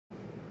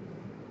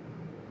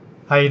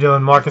How you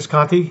doing? Marcus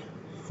Conte,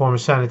 former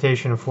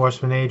sanitation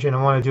enforcement agent.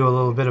 I want to do a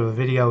little bit of a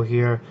video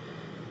here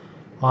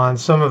on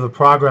some of the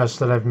progress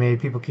that I've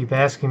made. People keep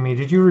asking me,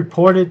 did you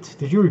report it?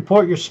 Did you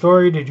report your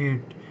story? Did you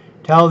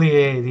tell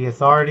the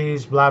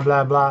authorities? Blah,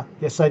 blah, blah.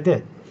 Yes, I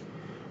did.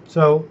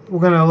 So we're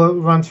going to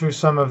run through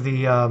some of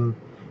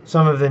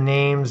the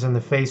names and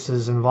the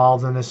faces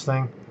involved in this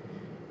thing.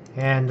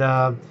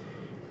 And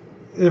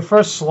the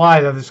first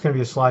slide of this is going to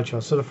be a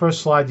slideshow. So the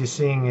first slide you're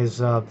seeing is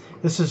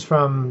this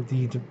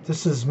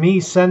is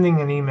me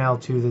sending an email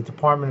to the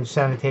Department of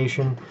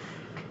Sanitation.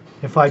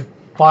 If I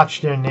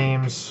botch their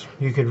names,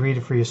 you could read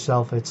it for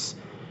yourself. It's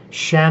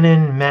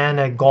Shannon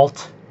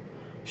Manna-Galt.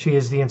 She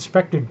is the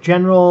Inspector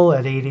General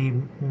at 80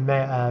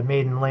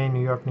 Maiden Lane,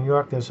 New York, New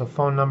York. There's a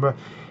phone number.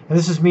 And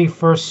this is me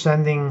first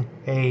sending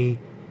a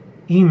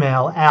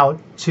email out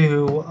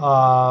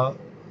to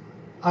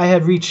I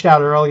had reached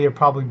out earlier,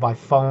 probably by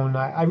phone.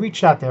 I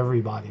reached out to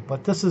everybody,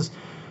 but this is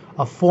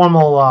a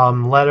formal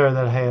letter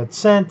that I had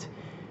sent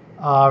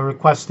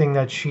requesting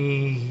that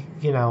she,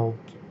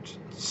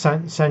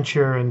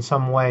 censure in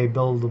some way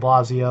Bill de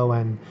Blasio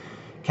and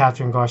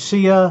Catherine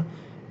Garcia,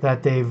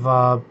 that they've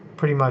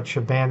pretty much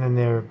abandoned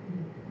their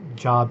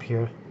job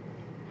here.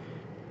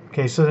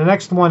 Okay, so the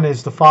next one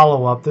is the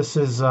follow-up. This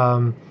is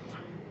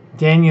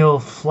Daniel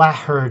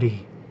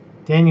Flaherty.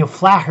 Daniel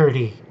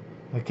Flaherty,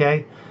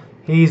 okay?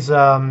 He's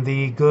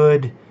the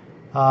good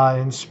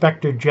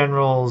Inspector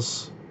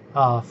General's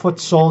foot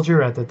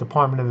soldier at the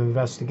Department of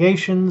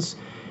Investigations.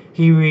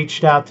 He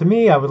reached out to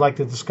me. I would like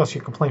to discuss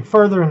your complaint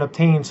further and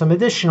obtain some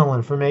additional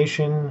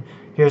information.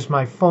 Here's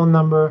my phone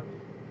number.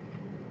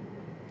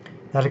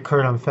 That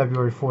occurred on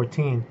February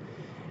 14.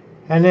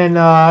 And then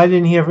I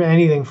didn't hear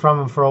anything from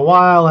him for a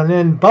while. And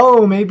then,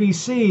 boom,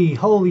 ABC.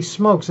 Holy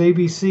smokes,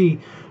 ABC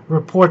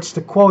reports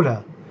the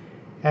quota.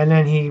 And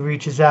then he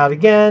reaches out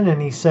again and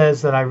he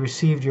says that I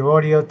received your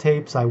audio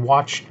tapes. I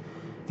watched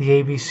the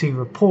ABC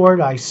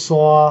report. I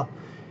saw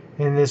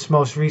in this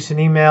most recent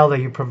email that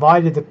you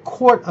provided the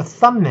court a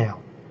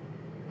thumbnail.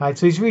 All right,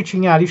 so he's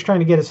reaching out. He's trying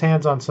to get his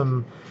hands on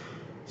some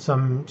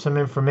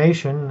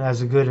information,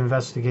 as a good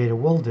investigator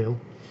will do.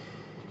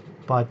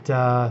 But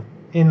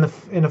in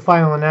the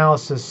final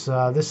analysis,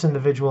 this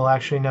individual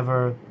actually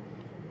never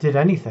did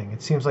anything.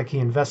 It seems like he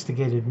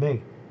investigated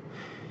me.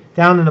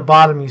 Down in the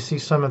bottom, you see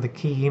some of the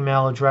key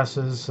email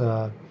addresses.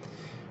 The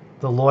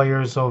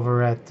lawyers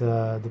over at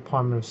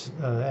Department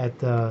of at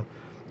the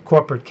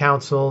Corporate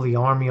Counsel, the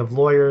Army of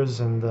Lawyers,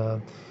 and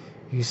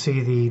you see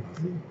the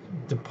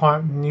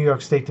New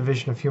York State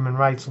Division of Human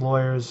Rights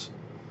lawyers.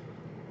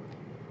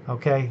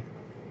 Okay.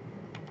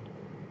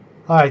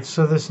 All right.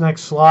 So this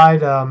next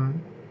slide,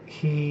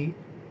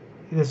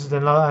 this is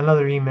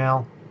another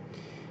email,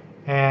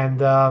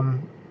 and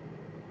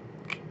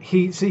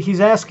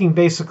he's asking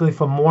basically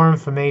for more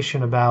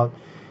information about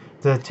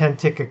the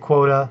 10-ticket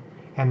quota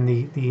and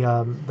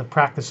the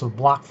practice of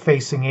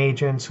block-facing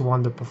agents who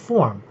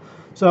underperform.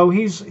 So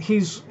he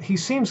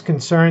seems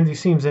concerned. He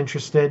seems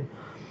interested,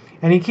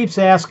 and he keeps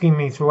asking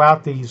me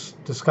throughout these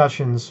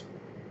discussions.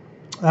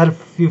 I had a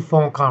few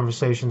phone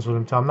conversations with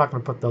him too. I'm not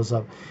going to put those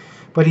up,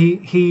 but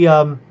he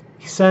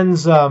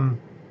sends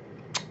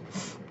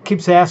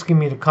keeps asking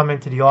me to come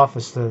into the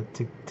office to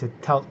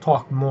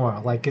talk more,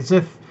 like as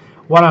if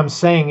what I'm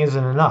saying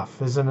isn't enough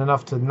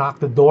to knock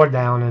the door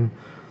down and,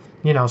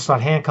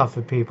 start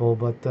handcuffing people.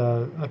 But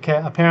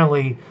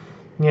apparently,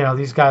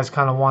 these guys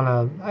kind of want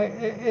to.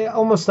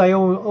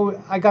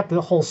 I got the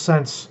whole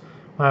sense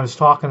when I was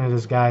talking to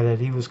this guy that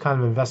he was kind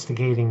of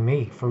investigating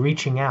me for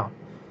reaching out.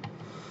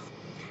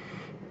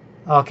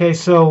 Okay,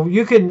 so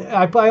you can.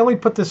 I only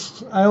put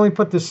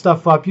this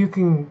stuff up. You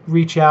can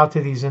reach out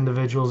to these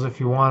individuals if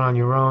you want on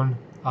your own.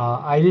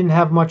 I didn't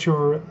have much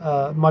of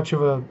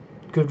a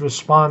good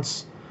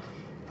response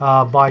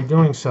by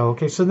doing so.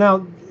 Okay, so now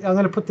I'm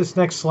going to put this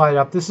next slide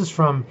up. This is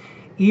from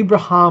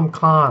Ibrahim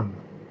Khan.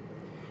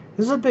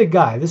 This is a big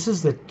guy. This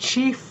is the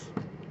Chief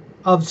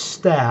of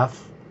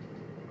Staff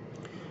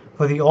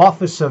for the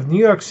Office of New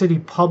York City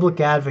Public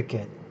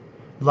Advocate,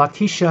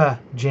 Letitia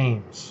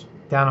James,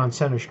 down on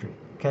Center Street.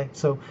 Okay,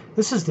 so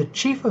this is the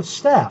Chief of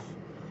Staff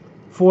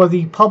for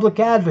the Public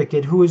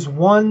Advocate, who is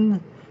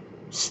one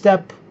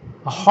step,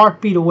 a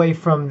heartbeat away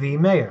from the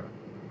mayor.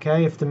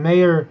 Okay, if the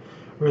mayor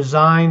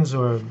resigns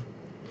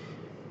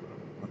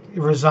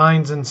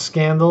in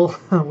scandal,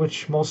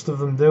 which most of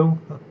them do,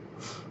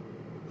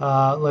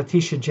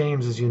 Letitia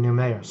James is your new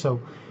mayor. So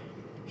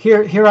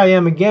here I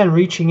am again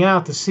reaching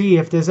out to see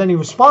if there's any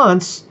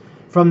response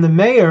from the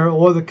mayor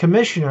or the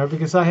commissioner,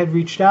 because I had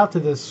reached out to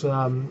this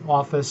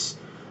office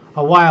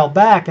a while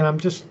back, and I'm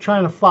just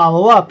trying to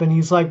follow up, and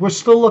he's like, we're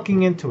still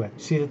looking into it.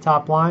 See the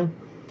top line?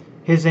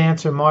 His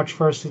answer, March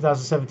 1st,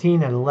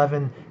 2017 at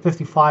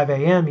 11:55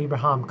 a.m.,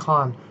 Ibrahim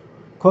Khan,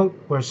 quote,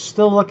 we're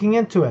still looking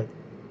into it.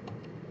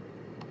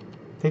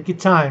 Take your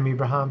time,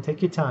 Ibrahim.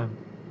 Take your time.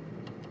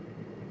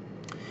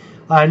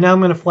 All right, now I'm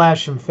going to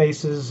flash some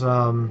faces.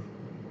 I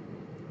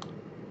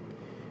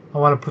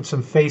want to put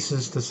some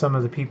faces to some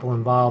of the people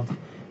involved.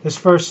 This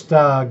first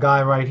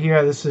guy right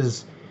here, this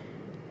is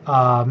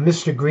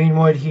Mr.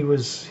 Greenwood,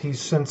 he's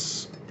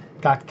since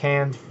got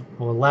canned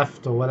or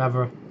left or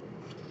whatever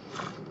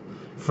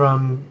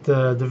from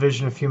the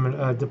Division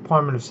of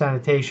Department of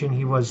Sanitation.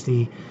 He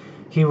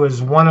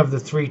was one of the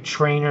 3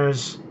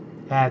 trainers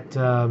at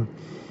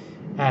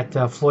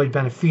Floyd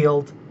Bennett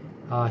Field.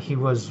 He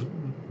was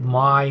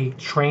my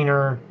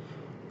trainer.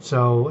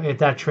 So at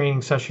that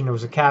training session, there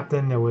was a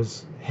captain. There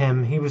was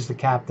him. He was the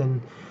captain.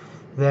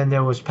 Then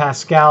there was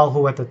Pascal,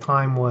 who at the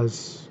time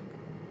was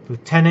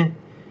lieutenant,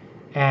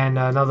 and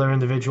another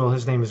individual.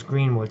 His name is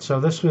Greenwood. So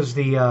this was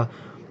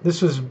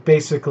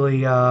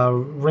basically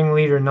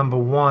ringleader number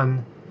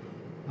 1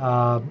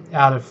 out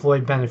at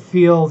Floyd Bennett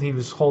Field. He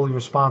was wholly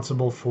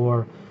responsible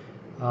for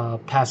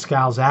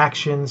Pascal's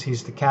actions.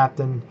 He's the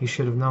captain. He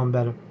should have known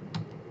better.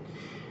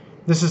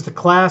 This is the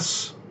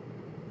class.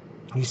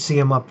 You see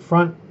him up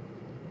front.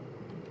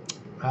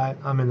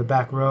 I'm in the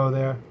back row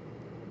there.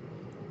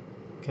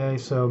 Okay,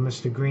 so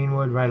Mr.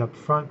 Greenwood right up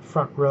front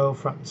row,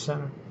 front and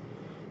center.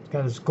 He's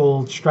got his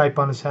gold stripe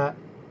on his hat.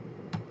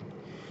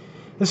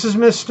 This is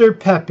Mr.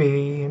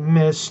 Pepe,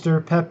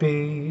 Mr.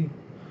 Pepe,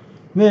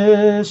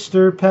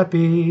 Mr.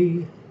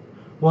 Pepe.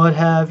 What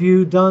have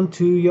you done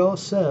to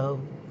yourself?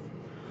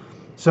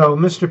 So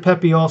Mr.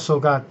 Pepe also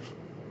got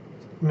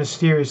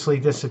mysteriously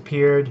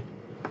disappeared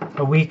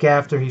a week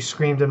after he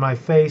screamed in my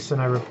face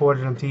and I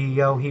reported him to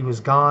EO. He was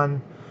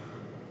gone.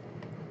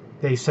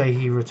 They say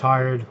he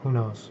retired. Who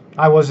knows?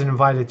 I wasn't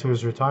invited to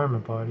his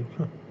retirement party.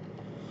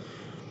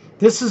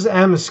 This is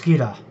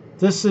Amosquita.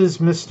 This is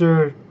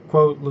Mr.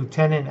 quote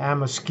Lieutenant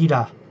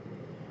Amosquita.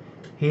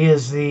 He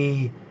is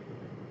the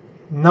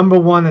number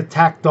 1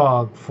 attack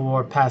dog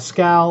for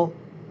Pascal.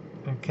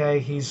 Okay,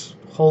 he's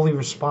wholly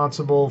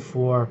responsible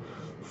for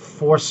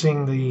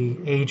forcing the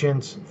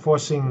agents,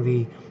 forcing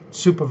the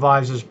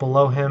supervisors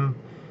below him,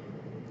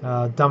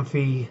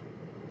 Dunphy,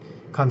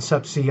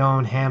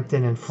 Concepcion,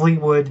 Hampton, and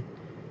Fleetwood.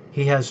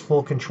 He has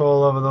full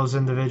control over those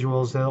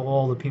individuals. They're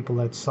all the people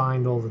that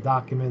signed all the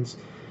documents.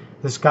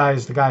 This guy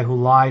is the guy who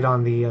lied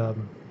on the.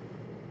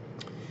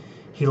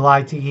 He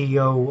lied to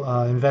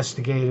EEO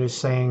investigators,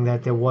 saying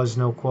that there was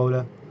no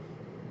quota.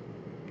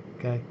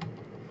 Okay.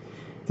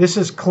 This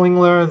is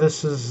Klingler.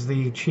 This is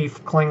the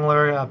Chief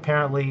Klingler.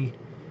 Apparently,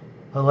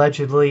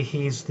 allegedly,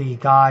 he's the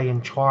guy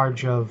in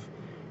charge of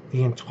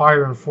the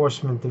entire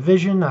enforcement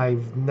division.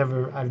 I've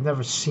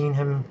never seen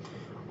him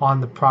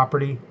on the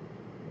property.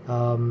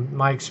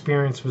 My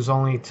experience was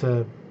only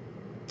to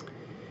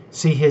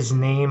see his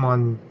name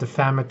on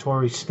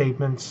defamatory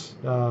statements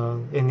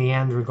in the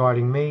end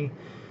regarding me.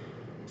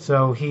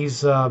 So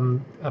he's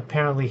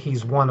apparently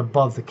he's one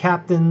above the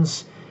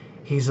captains.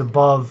 He's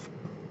above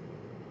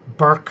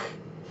Burke,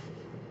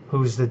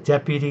 who's the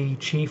deputy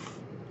chief.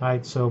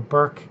 Right, so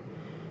Burke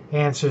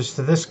answers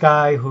to this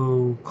guy,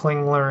 who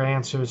Klingler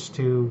answers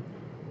to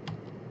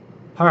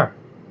her.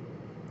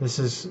 This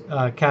is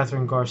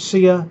Catherine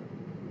Garcia.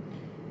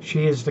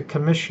 She is the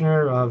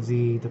commissioner of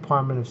the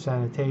Department of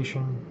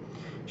Sanitation.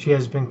 She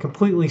has been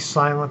completely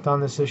silent on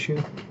this issue.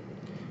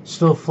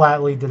 Still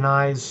flatly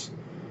denies,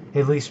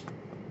 at least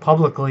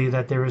publicly,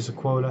 that there is a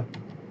quota.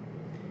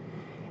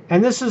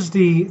 And this is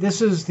the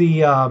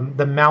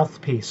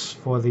mouthpiece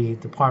for the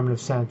Department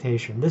of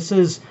Sanitation. This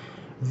is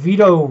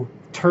Vito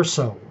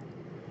Turso.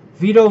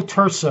 Vito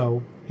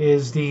Turso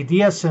is the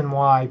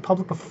DSNY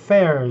Public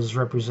Affairs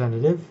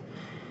representative.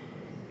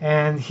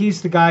 And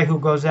he's the guy who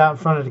goes out in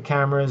front of the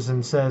cameras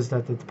and says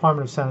that the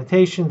Department of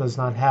Sanitation does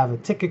not have a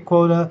ticket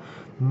quota,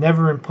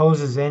 never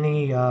imposes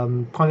any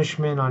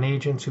punishment on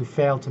agents who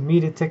fail to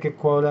meet a ticket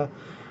quota.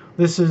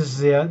 This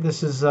is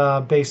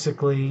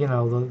basically, you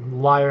know, the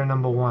liar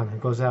number 1 who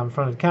goes out in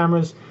front of the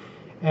cameras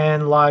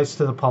and lies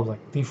to the public,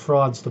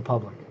 defrauds the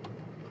public.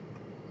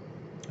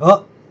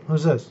 Oh,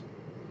 who's this?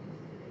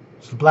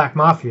 It's the Black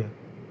Mafia.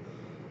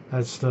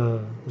 This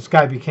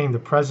guy became the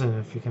president,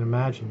 if you can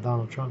imagine,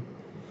 Donald Trump.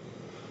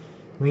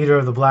 Leader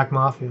of the Black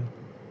Mafia.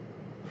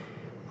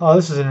 Oh,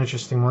 this is an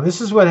interesting one.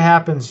 This is what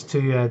happens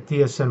to you at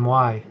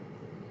DSNY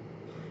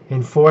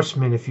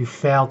enforcement if you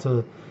fail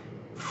to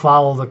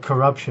follow the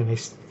corruption.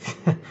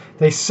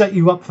 They set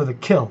you up for the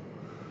kill.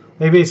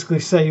 They basically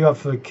set you up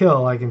for the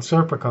kill, like in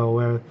Serpico,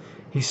 where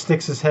he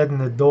sticks his head in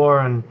the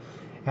door and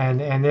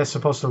they're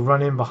supposed to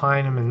run in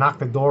behind him and knock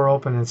the door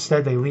open.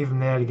 Instead, they leave him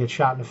there to get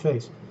shot in the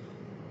face.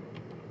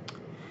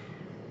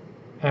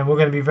 And we're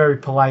going to be very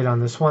polite on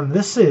this one.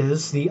 This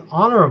is the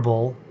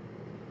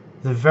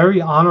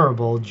very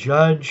honorable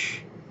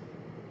Judge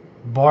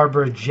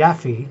Barbara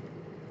Jaffe,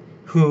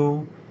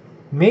 who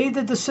made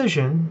the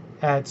decision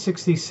at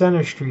 60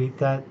 Center Street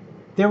that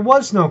there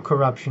was no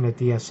corruption at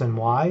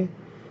DSNY,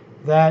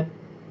 that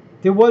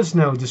there was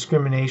no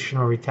discrimination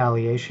or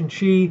retaliation.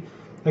 She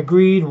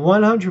agreed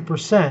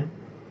 100%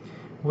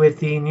 with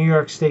the New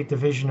York State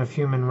Division of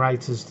Human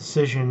Rights'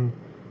 decision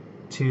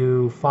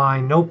to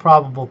find no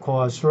probable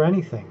cause for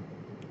anything.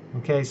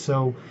 Okay,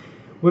 so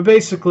we're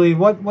basically,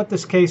 what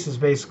this case is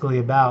basically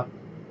about,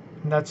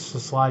 and that's the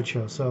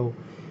slideshow. So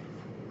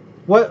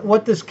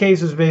what this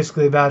case is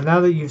basically about, now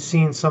that you've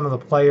seen some of the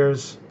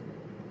players,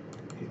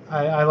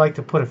 I like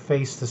to put a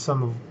face to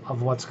some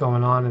of what's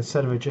going on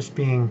instead of it just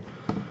being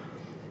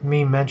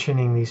me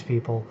mentioning these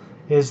people,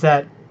 is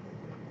that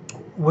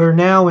we're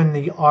now in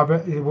the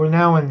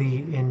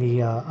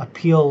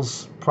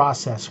appeals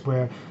process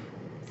where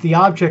the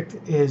object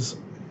is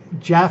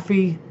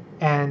Jaffe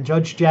and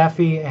Judge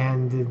Jaffe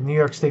and the New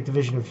York State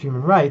Division of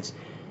Human Rights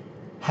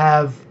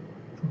have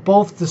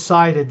both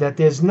decided that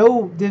they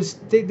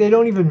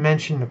don't even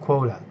mention the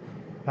quota,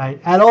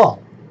 right, at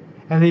all.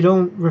 And they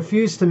don't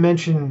refuse to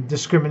mention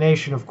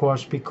discrimination, of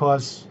course,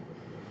 because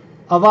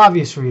of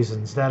obvious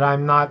reasons, that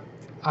I'm not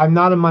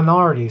a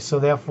minority, so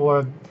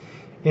therefore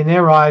in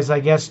their eyes, I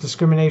guess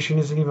discrimination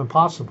isn't even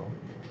possible,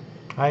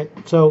 right?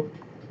 So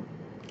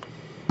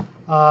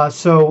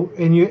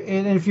and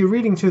if you're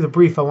reading through the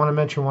brief, I want to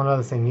mention one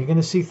other thing. You're going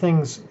to see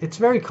things. It's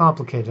very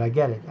complicated. I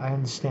get it. I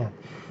understand.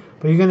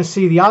 But you're going to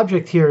see the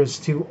object here is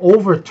to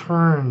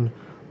overturn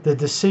the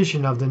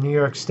decision of the New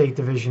York State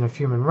Division of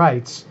Human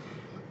Rights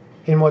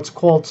in what's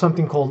called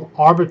something called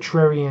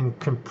arbitrary and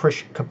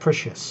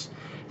capricious.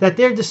 That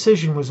their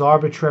decision was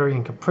arbitrary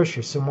and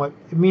capricious,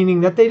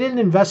 meaning that they didn't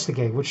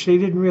investigate, which they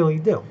didn't really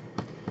do.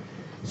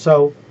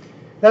 So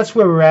that's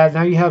where we're at.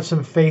 Now you have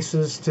some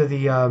faces to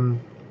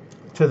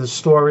the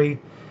story,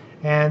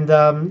 and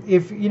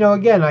if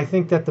again, I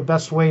think that the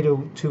best way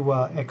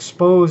to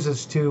expose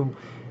is to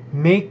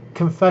make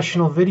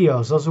confessional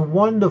videos. Those are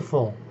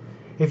wonderful.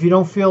 If you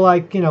don't feel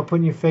like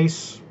putting your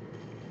face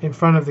in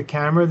front of the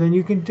camera, then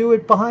you can do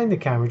it behind the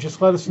camera.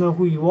 Just let us know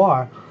who you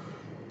are,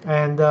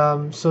 and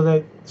so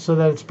that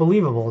it's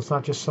believable. It's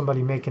not just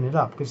somebody making it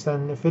up. Because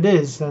then, if it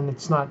is, then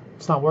it's not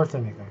worth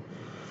anything.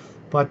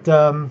 But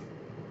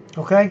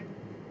okay.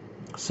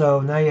 So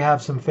now you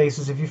have some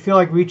faces. If you feel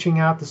like reaching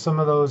out to some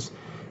of those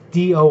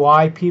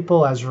DOI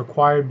people as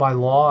required by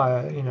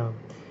law,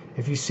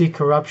 if you see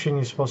corruption,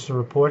 you're supposed to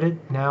report it.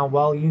 Now,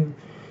 well,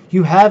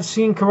 you have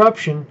seen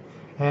corruption,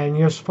 and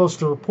you're supposed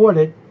to report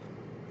it.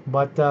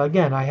 But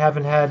again, I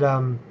haven't had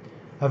a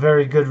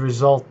very good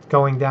result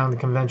going down the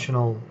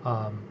conventional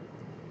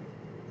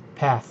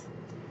path.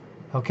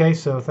 Okay,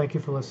 so thank you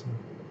for listening.